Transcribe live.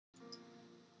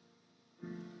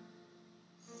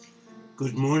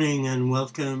Good morning and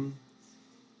welcome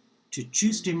to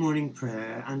Tuesday morning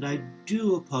prayer, and I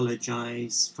do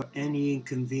apologize for any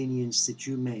inconvenience that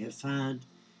you may have had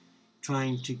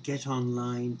trying to get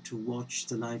online to watch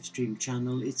the live stream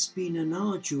channel. It's been an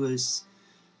arduous,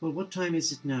 well, what time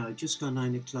is it now? Just gone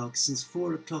 9 o'clock. Since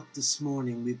 4 o'clock this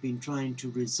morning we've been trying to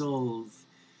resolve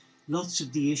lots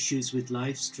of the issues with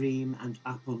live stream and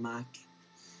Apple Mac,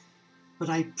 but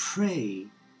I pray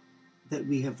that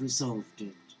we have resolved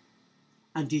it.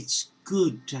 And it's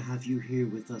good to have you here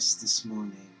with us this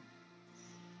morning.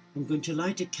 I'm going to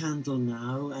light a candle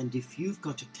now, and if you've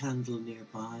got a candle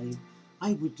nearby,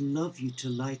 I would love you to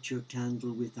light your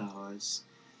candle with ours,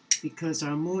 because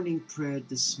our morning prayer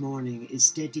this morning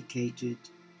is dedicated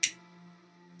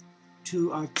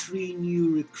to our 3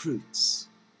 new recruits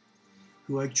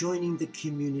who are joining the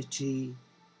community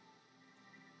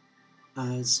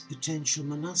as potential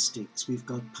monastics. We've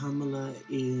got Pamela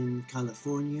in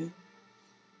California,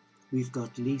 we've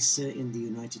got Lisa in the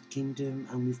United Kingdom,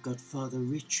 and we've got Father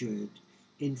Richard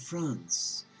in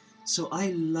France. So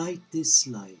I light this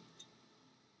light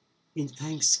in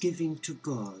thanksgiving to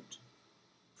God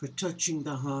for touching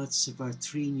the hearts of our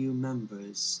 3 new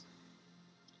members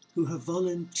who have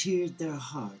volunteered their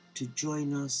heart to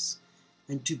join us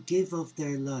and to give of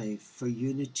their life for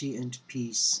unity and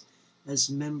peace as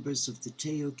members of the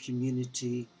Teo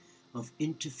community of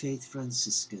Interfaith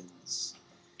Franciscans.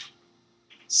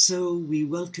 So we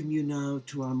welcome you now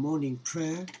to our morning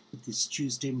prayer this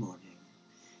Tuesday morning.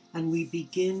 And we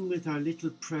begin with our little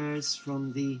prayers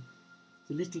from the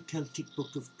little Celtic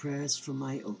book of prayers from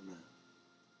Iona.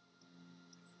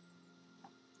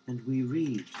 And we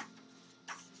read,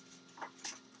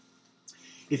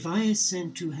 "If I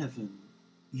ascend to heaven,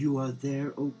 you are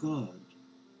there, O God,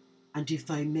 and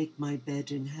if I make my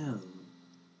bed in hell,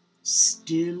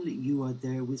 still you are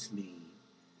there with me."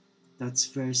 That's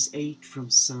verse 8 from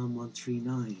Psalm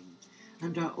 139.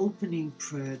 And our opening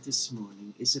prayer this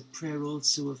morning is a prayer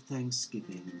also of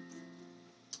thanksgiving.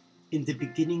 "In the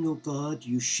beginning, O God,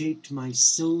 you shaped my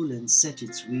soul and set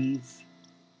its weave.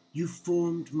 You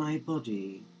formed my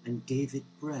body and gave it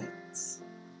breath.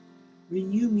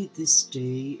 Renew me this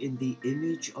day in the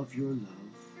image of your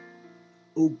love.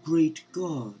 O great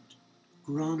God,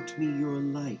 grant me your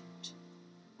light.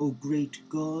 O great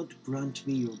God, grant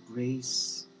me your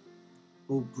grace.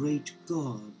 O great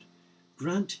God,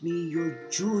 grant me your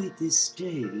joy this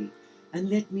day, and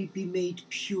let me be made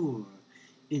pure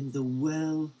in the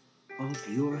well of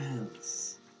your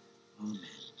health. Amen."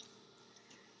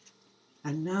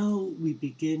 And now we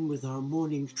begin with our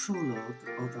morning prologue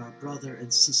of our brother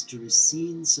and sister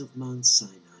Essenes of Mount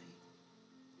Sinai.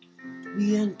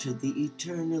 We enter the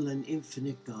eternal and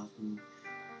infinite garden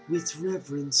with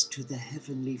reverence to the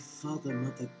Heavenly Father,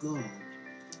 Mother God,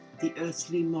 the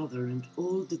earthly mother and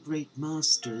all the great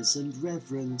masters, and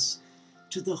reverence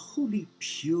to the holy,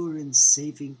 pure and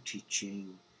saving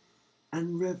teaching,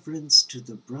 and reverence to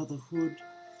the brotherhood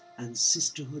and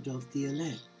sisterhood of the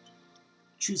elect.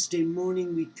 Tuesday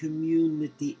morning we commune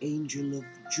with the Angel of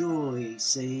Joy,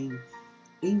 saying,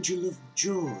 "Angel of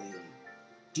Joy,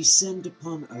 descend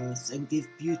upon earth and give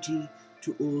beauty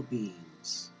to all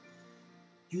beings."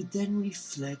 You then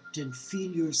reflect and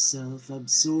feel yourself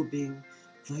absorbing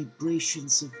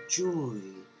vibrations of joy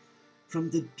from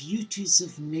the beauties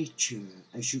of nature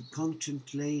as you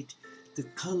contemplate the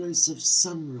colors of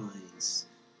sunrise,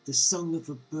 the song of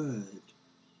a bird,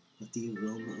 or the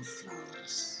aroma of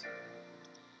flowers.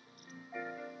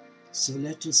 So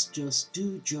let us just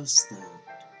do just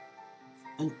that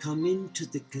and come into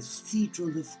the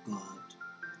cathedral of God,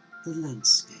 the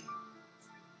landscape,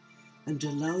 and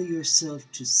allow yourself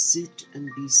to sit and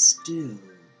be still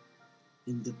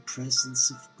in the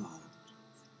presence of God.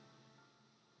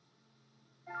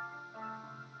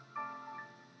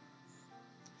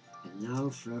 And now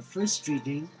for our first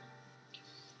reading,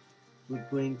 we're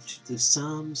going to the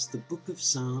Psalms, the book of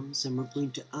Psalms, and we're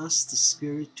going to ask the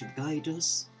Spirit to guide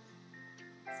us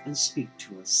and speak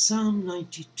to us. Psalm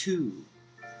 92.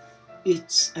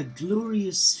 It's a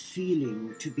glorious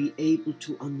feeling to be able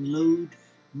to unload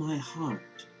my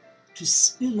heart, to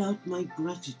spill out my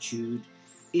gratitude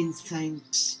in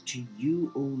thanks to you,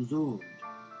 O Lord.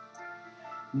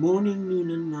 Morning,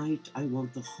 noon and night, I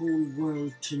want the whole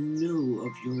world to know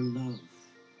of your love.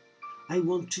 I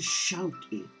want to shout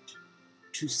it,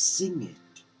 to sing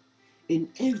it,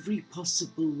 in every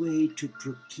possible way to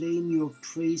proclaim your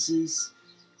praises,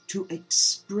 to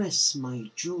express my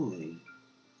joy.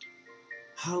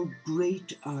 How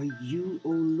great are you,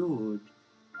 O Lord!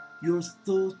 Your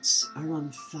thoughts are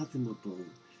unfathomable,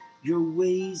 your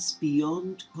ways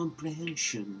beyond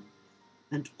comprehension,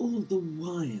 and all the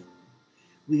while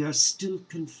we are still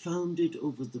confounded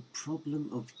over the problem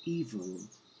of evil.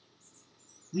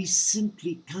 We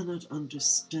simply cannot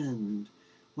understand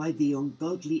why the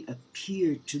ungodly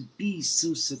appear to be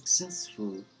so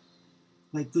successful,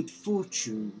 why good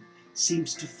fortune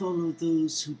seems to follow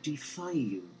those who defy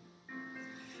you.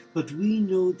 But we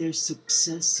know their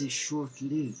success is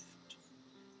short-lived.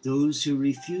 Those who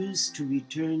refuse to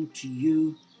return to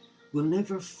you will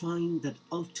never find that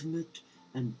ultimate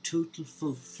and total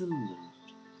fulfillment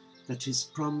that is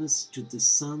promised to the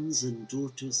sons and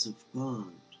daughters of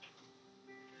God.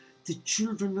 The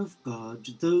children of God,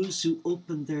 those who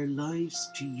open their lives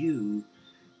to you,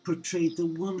 portray the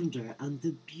wonder and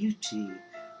the beauty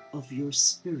of your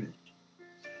spirit.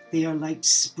 They are like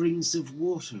springs of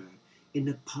water in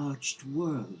a parched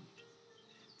world.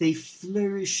 They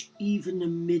flourish even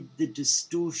amid the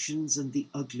distortions and the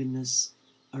ugliness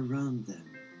around them.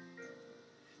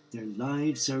 Their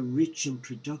lives are rich and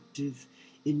productive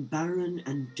in barren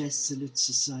and desolate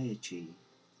society.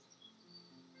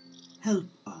 Help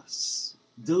us,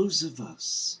 those of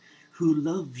us who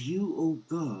love you, O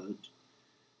God,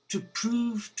 to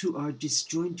prove to our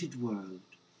disjointed world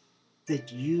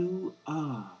that you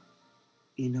are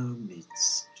in our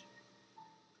midst.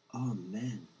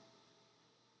 Amen.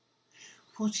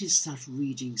 What is that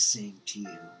reading saying to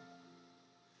you?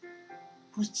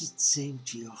 What's it saying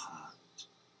to your heart?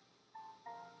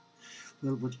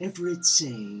 Well, whatever it's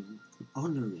saying,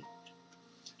 honor it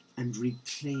and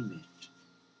reclaim it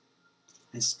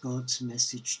as God's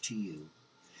message to you.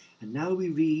 And now we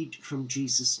read from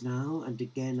Jesus now, and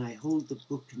again I hold the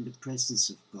book in the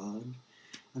presence of God,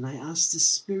 and I ask the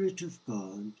Spirit of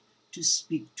God to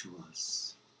speak to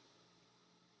us.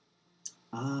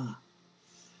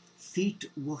 Feet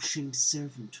washing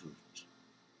servanthood.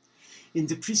 In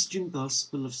the Christian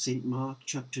Gospel of St. Mark,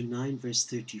 chapter 9, verse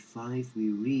 35, we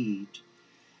read,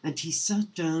 "And he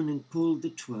sat down and called the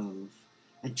 12,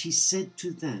 and he said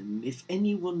to them, if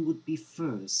anyone would be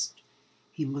first,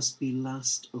 he must be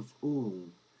last of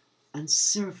all, and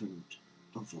servant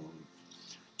of all."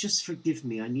 Just forgive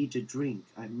me, I need a drink.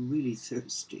 I'm really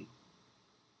thirsty.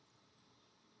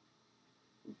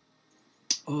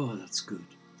 Oh, that's good.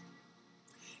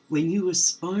 When you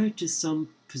aspire to some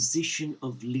position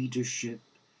of leadership,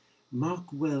 mark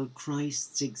well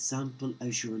Christ's example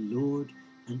as your Lord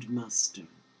and Master.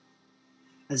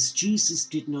 As Jesus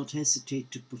did not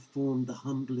hesitate to perform the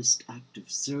humblest act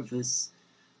of service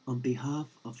on behalf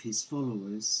of his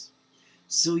followers,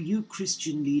 so you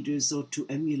Christian leaders ought to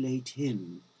emulate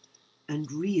him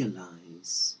and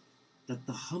realize that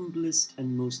the humblest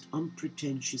and most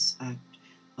unpretentious act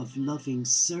of loving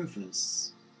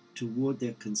service toward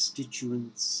their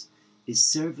constituents is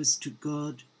service to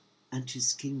God and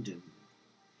his kingdom.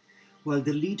 While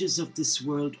the leaders of this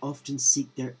world often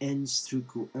seek their ends through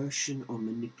coercion or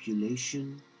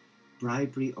manipulation,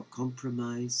 bribery or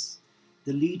compromise,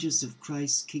 the leaders of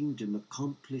Christ's kingdom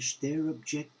accomplish their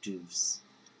objectives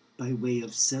by way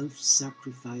of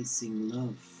self-sacrificing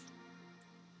love.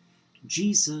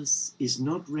 Jesus is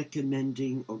not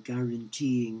recommending or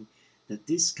guaranteeing that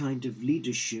this kind of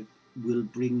leadership will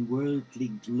bring worldly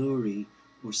glory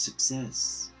or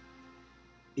success.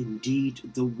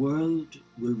 Indeed, the world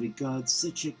will regard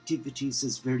such activities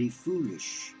as very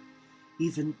foolish,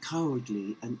 even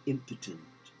cowardly and impotent.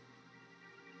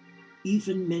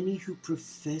 Even many who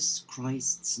profess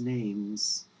Christ's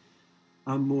names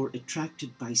are more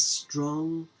attracted by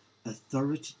strong,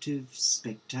 authoritative,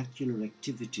 spectacular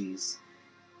activities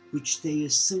which they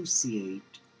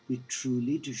associate with true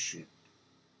leadership.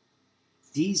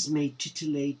 These may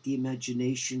titillate the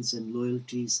imaginations and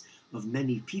loyalties of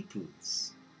many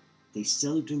peoples. They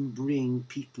seldom bring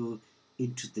people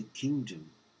into the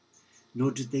kingdom,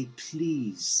 nor do they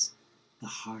please the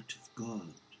heart of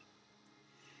God.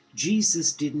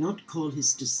 Jesus did not call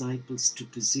his disciples to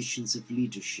positions of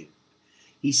leadership.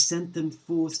 He sent them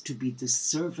forth to be the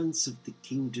servants of the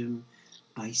kingdom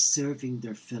by serving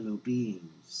their fellow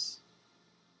beings.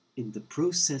 In the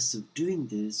process of doing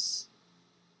this,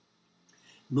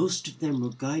 most of them were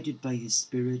guided by his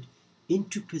Spirit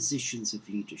into positions of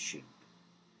leadership.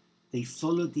 They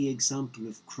followed the example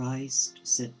of Christ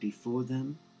set before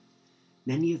them,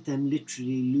 many of them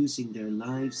literally losing their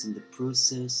lives in the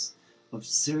process of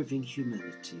serving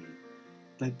humanity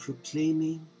by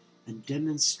proclaiming and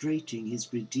demonstrating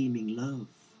his redeeming love.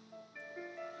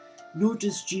 Nor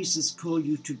does Jesus call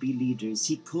you to be leaders.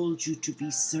 He called you to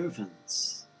be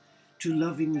servants, to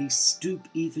lovingly stoop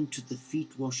even to the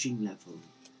feet-washing level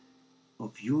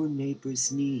of your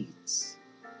neighbor's needs,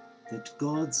 that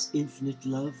God's infinite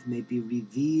love may be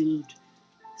revealed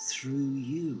through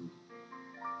you.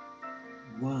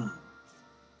 Wow.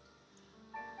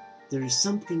 there is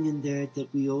something in there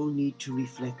that we all need to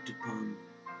reflect upon.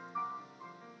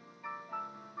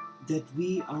 That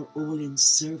we are all in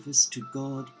service to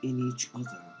God in each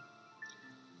other.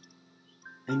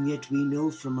 And yet we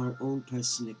know from our own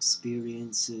personal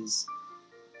experiences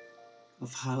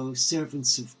of how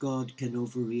servants of God can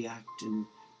overreact and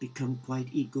become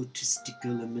quite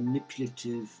egotistical and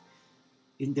manipulative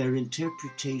in their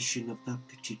interpretation of that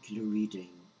particular reading.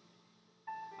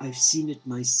 I've seen it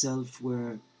myself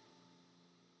where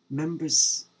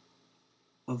members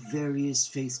of various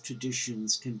faith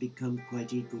traditions can become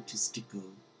quite egotistical.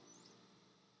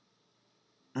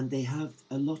 And they have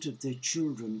a lot of their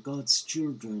children, God's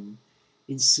children,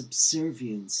 in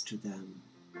subservience to them.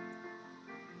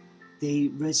 They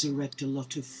resurrect a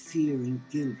lot of fear and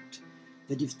guilt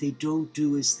that if they don't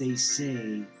do as they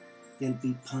say, they'll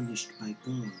be punished by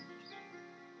God.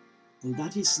 Well,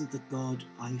 that isn't the God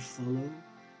I follow,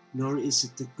 nor is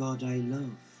it the God I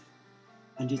love.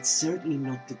 And it's certainly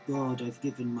not the God I've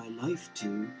given my life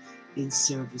to in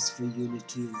service for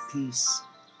unity and peace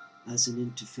as an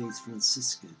Interfaith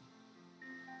Franciscan.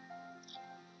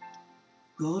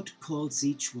 God calls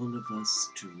each one of us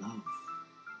to love,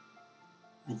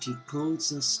 and he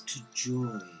calls us to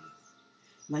joy,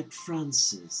 like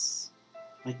Francis,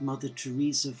 like Mother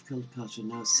Teresa of Calcutta,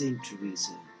 now Saint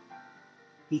Teresa.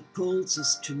 He calls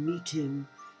us to meet him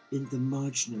in the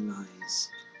marginalized,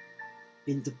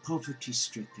 in the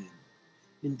poverty-stricken,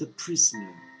 in the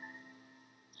prisoner,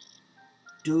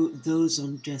 those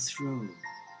on death row,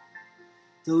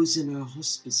 those in our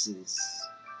hospices,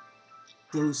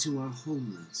 those who are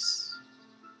homeless,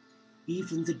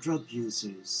 even the drug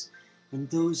users and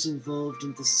those involved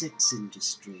in the sex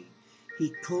industry.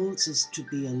 He calls us to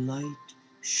be a light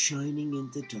shining in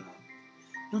the dark,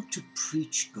 not to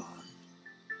preach God,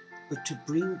 but to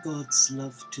bring God's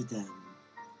love to them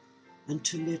and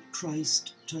to let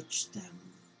Christ touch them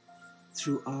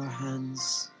through our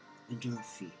hands and our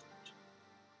feet.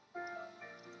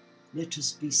 Let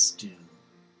us be still,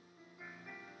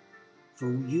 for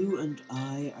you and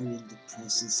I are in the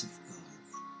presence of God.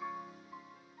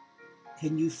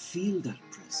 Can you feel that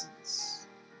presence?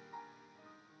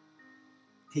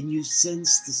 Can you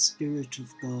sense the Spirit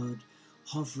of God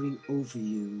hovering over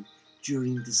you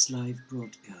during this live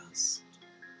broadcast?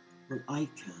 Well, I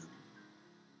can.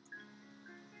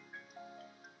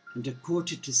 And at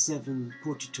 6:45,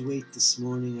 7:45 this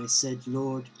morning, I said,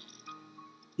 Lord,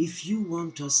 if you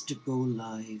want us to go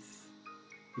live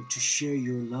and to share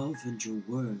your love and your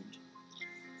word,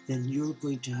 then you're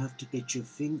going to have to get your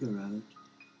finger out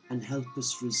and help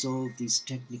us resolve these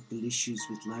technical issues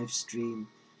with Livestream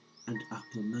and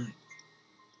Apple Mac.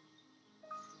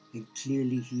 And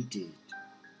clearly he did.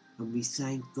 And we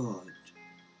thank God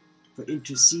for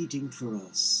interceding for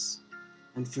us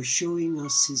and for showing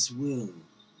us his will.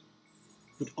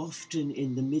 But often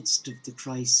in the midst of the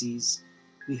crises,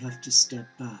 we have to step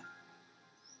back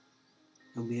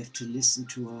and we have to listen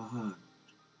to our heart.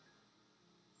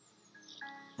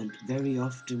 And very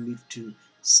often we have to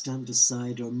stand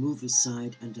aside or move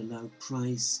aside and allow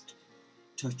Christ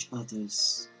touch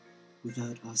others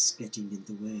without us getting in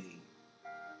the way.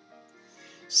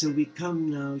 So we come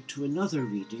now to another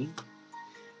reading,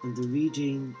 and the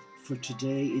reading for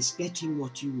today is Getting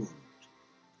What You Want.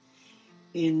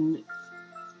 In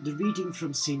the reading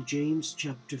from St. James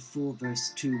chapter 4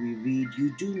 verse 2 we read,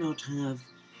 you do not have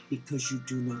because you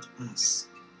do not ask.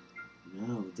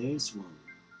 Now there's one.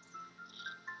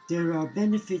 There are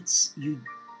benefits you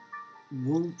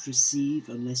won't receive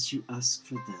unless you ask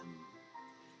for them.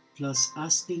 Plus,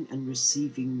 asking and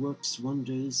receiving works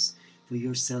wonders for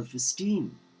your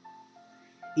self-esteem.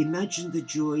 Imagine the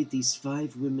joy these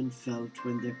 5 women felt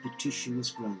when their petition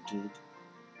was granted.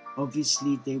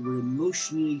 Obviously, they were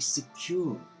emotionally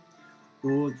secure,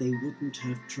 or they wouldn't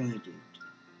have tried it.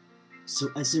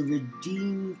 So as a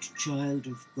redeemed child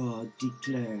of God,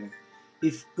 declare,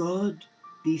 if God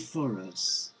be for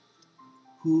us,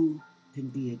 who can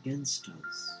be against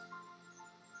us?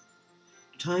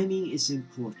 Timing is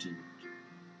important.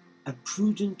 A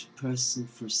prudent person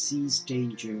foresees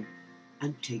danger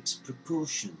and takes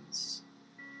precautions.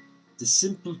 The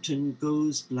simpleton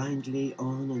goes blindly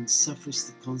on and suffers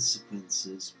the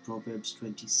consequences, Proverbs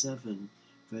 27,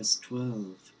 verse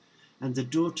 12. And the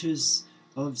daughters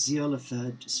of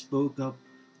Zelophehad spoke up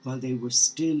while they were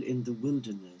still in the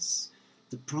wilderness.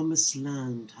 The promised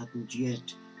land hadn't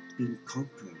yet been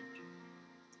conquered.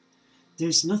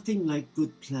 There's nothing like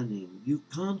good planning. You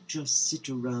can't just sit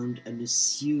around and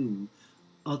assume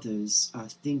others are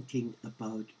thinking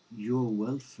about your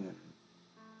welfare.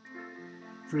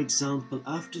 For example,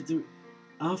 after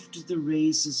after the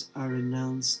raises are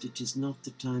announced, it is not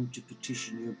the time to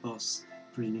petition your boss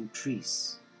for an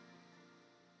increase.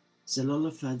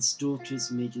 Zelophehad's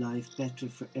daughters made life better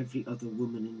for every other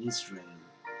woman in Israel.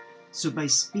 So by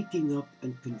speaking up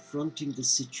and confronting the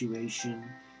situation,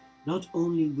 not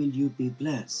only will you be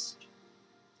blessed,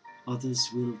 others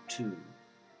will too.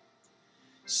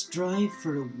 Strive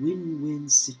for a win-win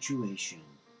situation.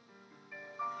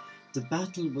 The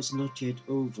battle was not yet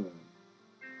over.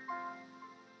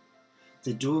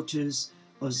 The daughters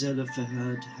of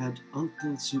Zelophehad had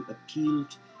uncles who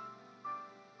appealed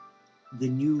the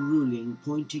new ruling,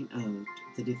 pointing out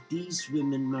that if these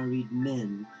women married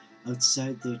men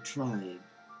outside their tribe,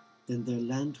 then their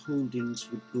land holdings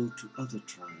would go to other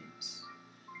tribes.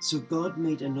 So God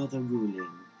made another ruling.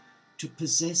 To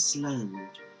possess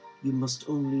land, you must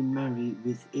only marry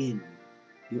within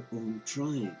your own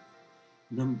tribe.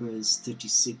 Numbers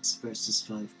 36 verses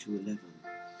 5 to 11.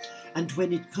 And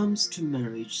when it comes to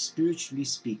marriage, spiritually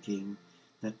speaking,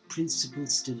 that principle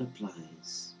still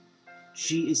applies.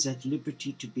 She is at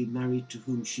liberty to be married to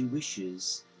whom she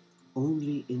wishes,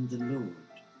 only in the Lord.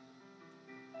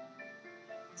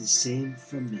 The same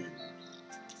for men.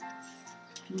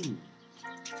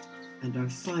 And our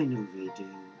final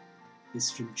reading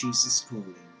is from Jesus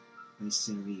Calling by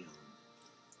Sarah Young.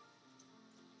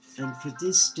 And for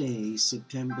this day,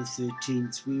 September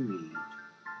 13th, we read,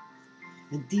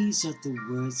 and these are the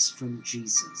words from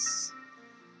Jesus,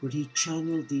 where he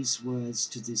channeled these words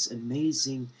to this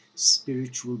amazing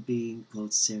spiritual being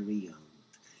called Sarah Young.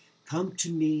 Come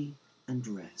to me and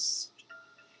rest.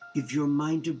 Give your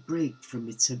mind a break from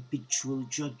its habitual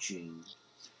judging.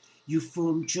 You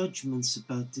form judgments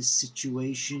about this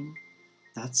situation,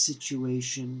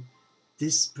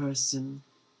 this person,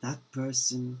 that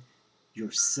person,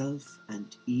 yourself,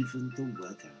 and even the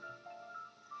weather.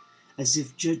 As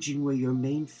if judging were your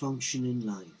main function in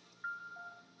life.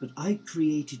 But I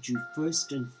created you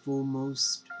first and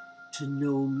foremost to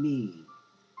know me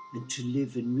and to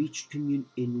live in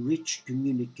rich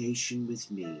communication with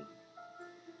me.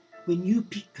 When you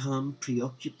become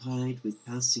preoccupied with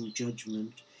passing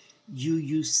judgment, you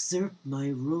usurp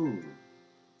my role.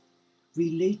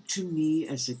 Relate to me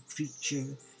as a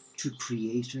creature to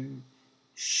creator,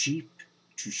 sheep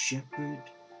to shepherd,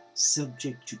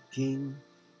 subject to king,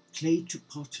 clay to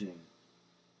potter.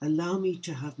 Allow me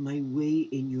to have my way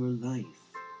in your life.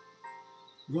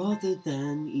 Rather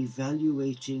than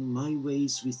evaluating my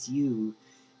ways with you,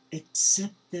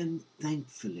 accept them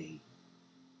thankfully.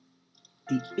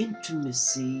 The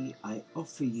intimacy I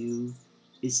offer you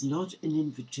is not an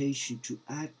invitation to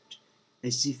act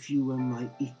as if you were my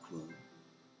equal.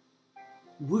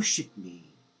 Worship me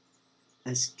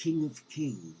as King of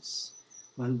Kings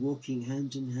while walking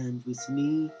hand in hand with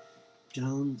me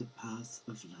down the path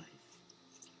of life.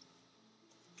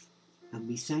 And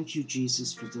we thank you,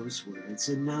 Jesus, for those words.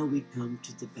 And now we come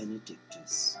to the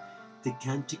Benedictus, the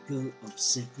Canticle of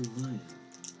Zechariah.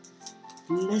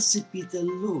 Blessed be the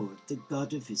Lord, the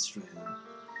God of Israel.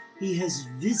 He has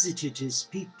visited his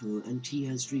people and he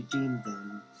has redeemed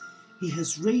them. He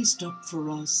has raised up for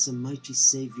us a mighty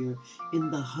Saviour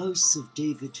in the house of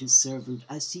David his servant,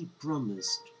 as he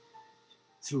promised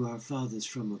through our fathers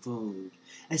from of old,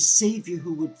 a Saviour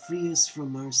who would free us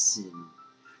from our sin,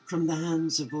 from the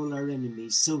hands of all our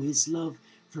enemies. So his love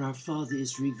for our Father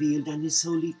is revealed and his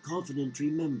holy covenant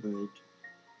remembered.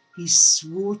 He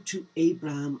swore to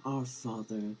Abraham our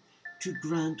father to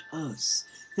grant us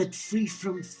that, free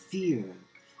from fear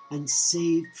and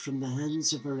saved from the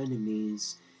hands of our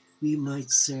enemies, we might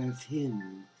serve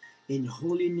him in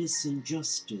holiness and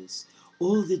justice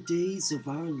all the days of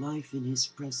our life in his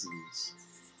presence.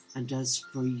 And as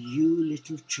for you,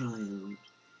 little child,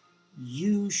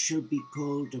 you shall be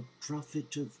called a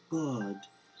prophet of God,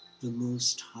 the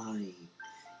Most High.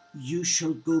 You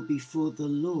shall go before the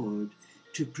Lord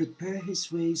to prepare his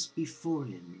ways before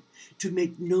him, to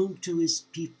make known to his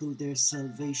people their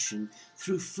salvation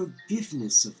through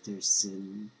forgiveness of their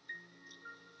sin,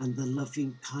 and the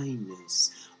loving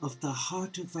kindness of the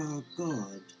heart of our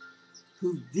God,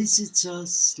 who visits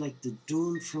us like the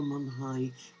dawn from on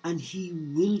high, and he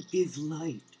will give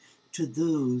light to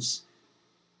those,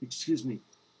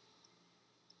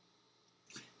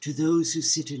 to those who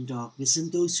sit in darkness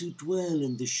and those who dwell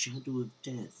in the shadow of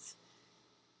death.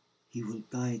 He will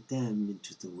guide them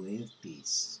into the way of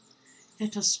peace.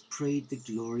 Let us pray the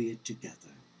Gloria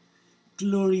together.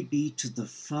 Glory be to the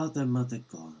Father, Mother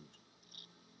God,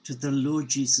 to the Lord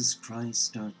Jesus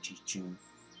Christ, our teacher,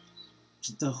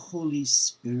 to the Holy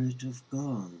Spirit of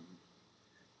God,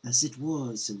 as it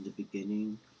was in the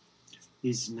beginning,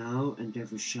 is now, and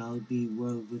ever shall be,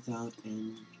 world without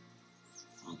end.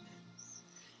 Amen.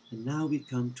 And now we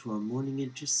come to our morning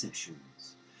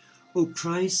intercessions. O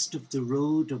Christ of the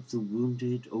road of the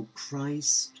wounded, O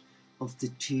Christ of the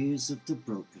tears of the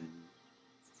broken,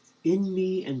 in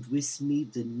me and with me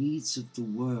the needs of the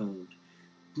world,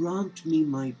 grant me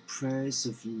my prayers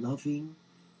of loving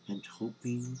and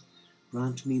hoping,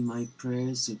 grant me my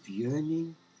prayers of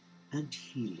yearning and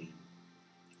healing.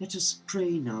 Let us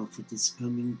pray now for this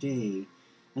coming day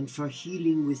and for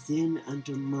healing within and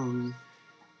among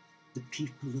the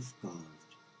people of God.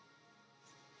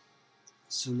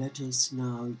 So let us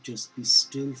now just be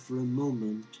still for a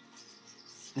moment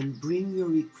and bring your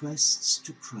requests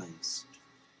to Christ.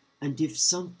 And if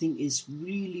something is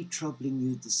really troubling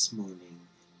you this morning,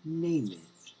 name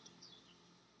it,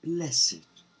 bless it,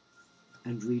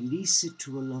 and release it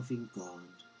to a loving God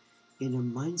in a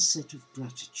mindset of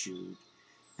gratitude,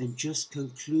 and just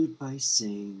conclude by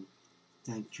saying,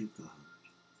 thank you, God.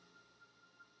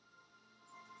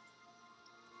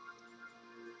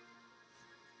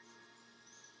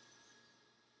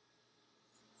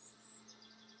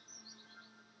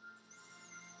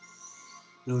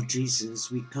 Lord Jesus,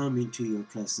 we come into your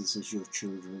presence as your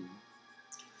children.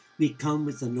 We come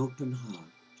with an open heart,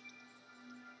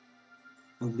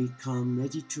 and we come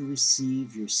ready to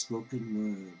receive your spoken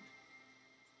word.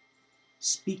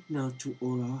 Speak now to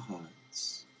all our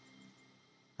hearts,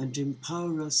 and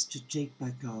empower us to take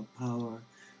back our power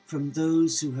from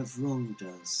those who have wronged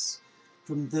us,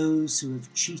 from those who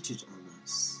have cheated on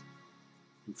us,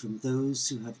 and from those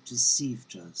who have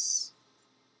deceived us.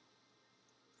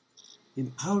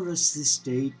 Empower us this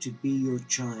day to be your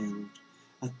child,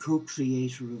 a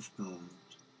co-creator of God.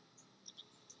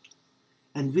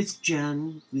 And with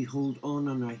Jan, we holding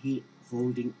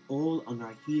all on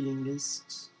our healing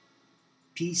lists,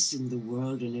 peace in the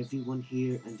world and everyone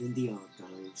here and in the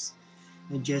archives.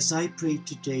 And yes, I pray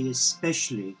today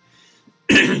especially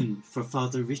for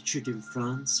Father Richard in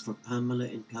France, for Pamela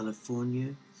in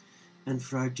California, and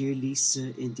for our dear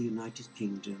Lisa in the United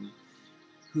Kingdom,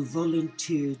 who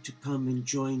volunteered to come and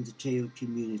join the Teo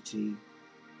community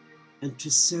and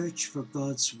to search for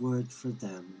God's word for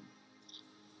them.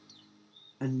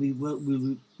 And we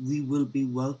will be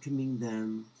welcoming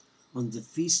them on the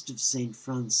feast of St.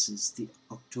 Francis, the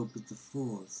October the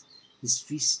 4th, his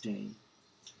feast day,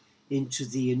 into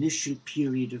the initial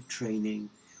period of training,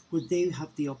 where they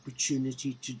have the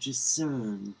opportunity to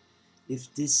discern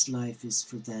if this life is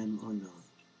for them or not.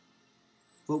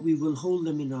 But we will hold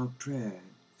them in our prayer,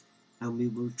 and we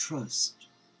will trust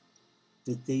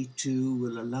that they too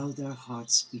will allow their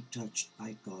hearts be touched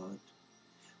by God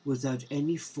without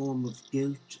any form of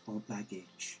guilt or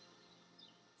baggage.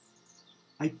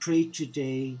 I pray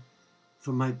today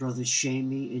for my brother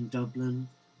Shami in Dublin,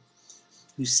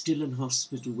 who's still in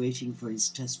hospital waiting for his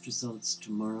test results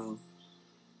tomorrow,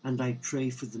 and I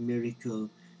pray for the miracle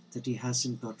that he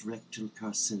hasn't got rectal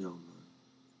carcinoma.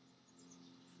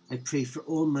 I pray for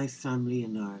all my family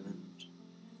in Ireland,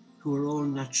 who are all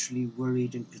naturally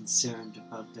worried and concerned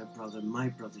about their brother, my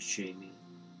brother Shami.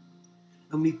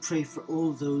 And we pray for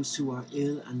all those who are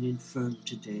ill and infirm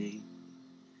today,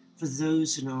 for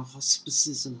those in our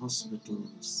hospices and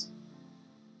hospitals,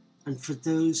 and for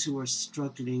those who are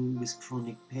struggling with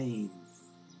chronic pain.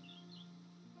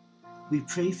 We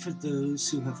pray for those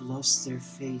who have lost their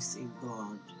faith in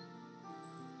God.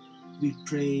 We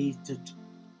pray that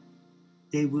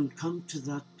they will come to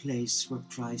that place where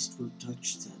Christ will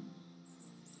touch them.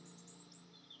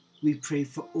 We pray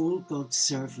for all God's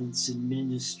servants in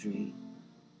ministry,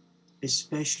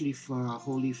 especially for our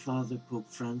Holy Father Pope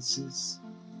Francis,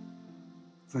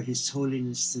 for His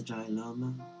Holiness the Dalai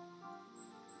Lama,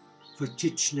 for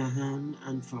Thich Nhat Hanh,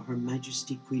 and for Her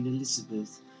Majesty Queen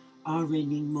Elizabeth, our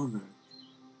reigning monarch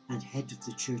and head of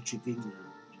the Church of England.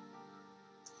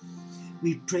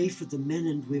 We pray for the men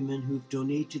and women who've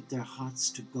donated their hearts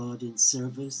to God in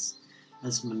service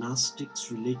as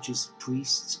monastics, religious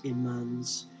priests,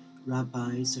 imams,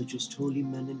 rabbis, or just holy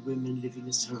men and women living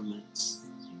as hermits.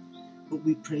 But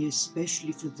we pray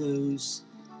especially for those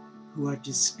who are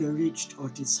discouraged or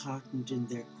disheartened in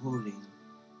their calling.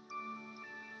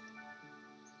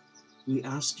 We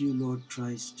ask you, Lord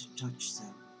Christ, to touch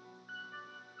them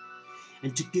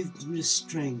and to give them the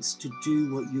strength to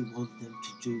do what you want them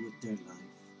to do with their life.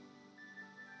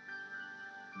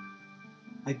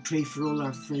 I pray for all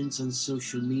our friends on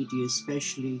social media,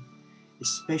 especially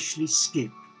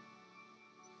Skip.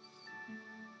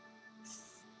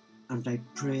 And I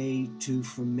pray too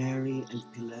for Mary and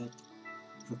Colette,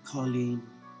 for Colleen,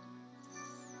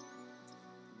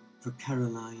 for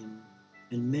Caroline,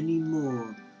 and many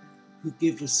more who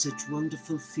give us such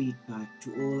wonderful feedback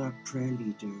to all our prayer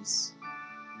leaders.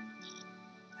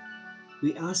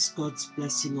 We ask God's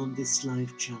blessing on this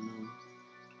live channel,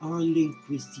 our link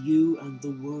with you and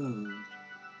the world,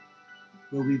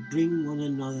 where we bring one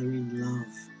another in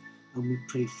love and we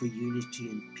pray for unity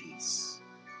and peace.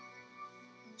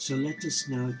 So let us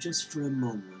now, just for a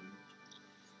moment,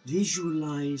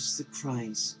 visualize the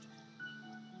Christ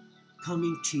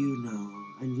coming to you now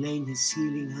and laying his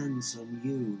healing hands on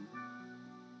you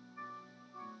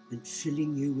and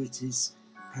filling you with his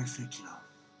perfect love.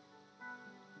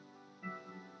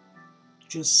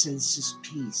 Just sense his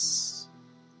peace,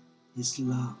 his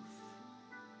love,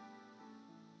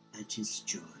 and his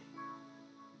joy.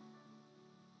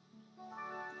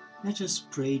 Let us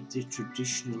pray the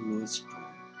traditional Lord's Prayer.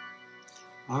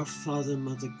 Our Father,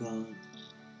 Mother God,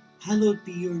 hallowed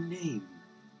be your name.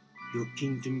 Your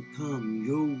kingdom come,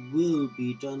 your will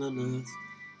be done on earth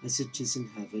as it is in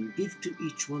heaven. Give to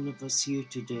each one of us here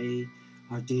today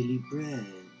our daily bread.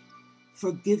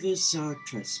 Forgive us our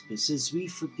trespasses, we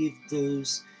forgive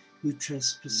those who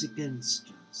trespass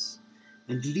against us.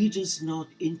 And lead us not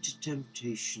into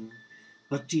temptation,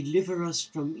 but deliver us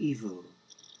from evil.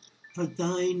 For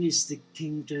thine is the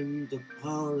kingdom, the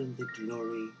power, and the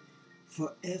glory,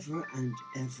 forever and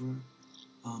ever.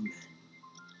 Amen.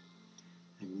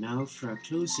 And now for our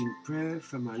closing prayer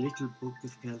from our little book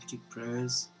of Celtic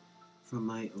prayers from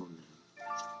my own.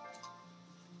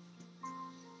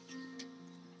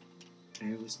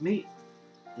 Bear with me.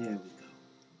 There we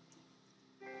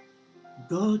go.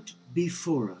 God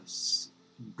before us,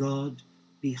 God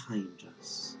behind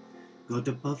us, God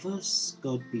above us,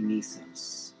 God beneath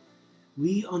us.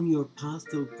 We on your path,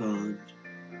 O God,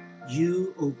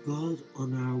 you, O God,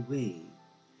 on our way,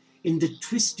 in the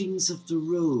twistings of the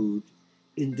road,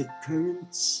 in the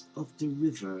currents of the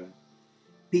river.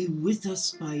 Be with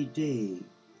us by day,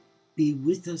 be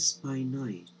with us by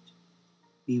night,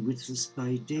 be with us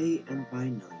by day and by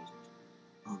night.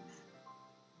 Amen.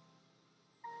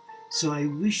 So I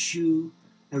wish you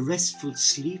a restful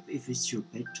sleep if it's your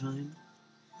bedtime,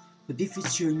 but if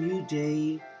it's your new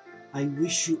day, I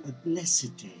wish you a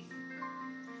blessed day.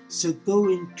 So go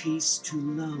in peace to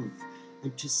love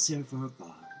and to serve our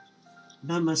God.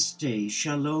 Namaste,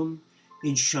 Shalom,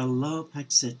 Inshallah,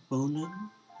 Paxet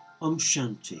Bonum,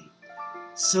 OmShanti,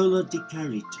 Sola de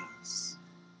Caritas,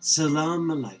 Salam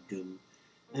Alaikum,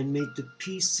 and may the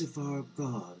peace of our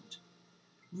God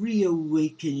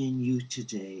reawaken in you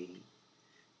today,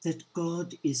 that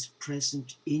God is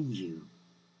present in you,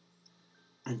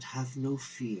 and have no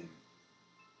fear.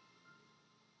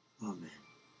 Amen.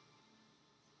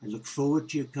 I look forward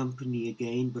to your company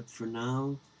again, but for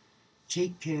now,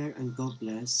 take care and God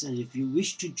bless. And if you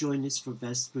wish to join us for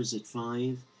Vespers at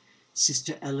 5,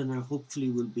 Sister Eleanor hopefully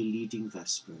will be leading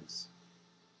Vespers.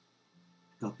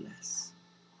 God bless.